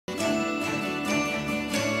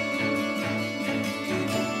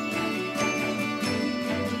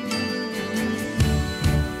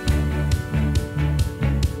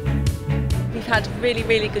had a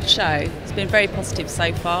really good show. It's been very positive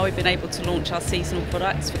so far. We've been able to launch our seasonal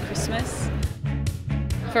products for Christmas.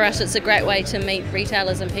 For us, it's a great way to meet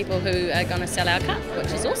retailers and people who are going to sell our cut,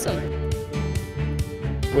 which is awesome.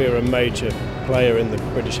 We're a major player in the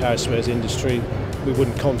British housewares industry. We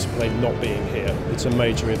wouldn't contemplate not being here. It's a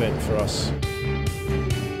major event for us.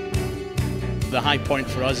 The high point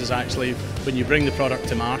for us is actually when you bring the product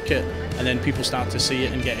to market and then people start to see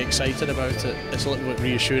it and get excited about it. It's a little bit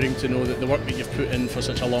reassuring to know that the work that you've put in for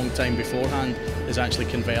such a long time beforehand is actually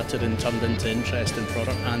converted and turned into interest in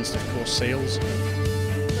product and, of course, sales.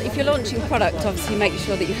 If you're launching a product, obviously make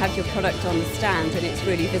sure that you have your product on the stand and it's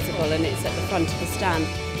really visible and it's at the front of the stand.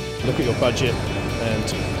 Look at your budget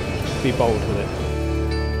and be bold with it.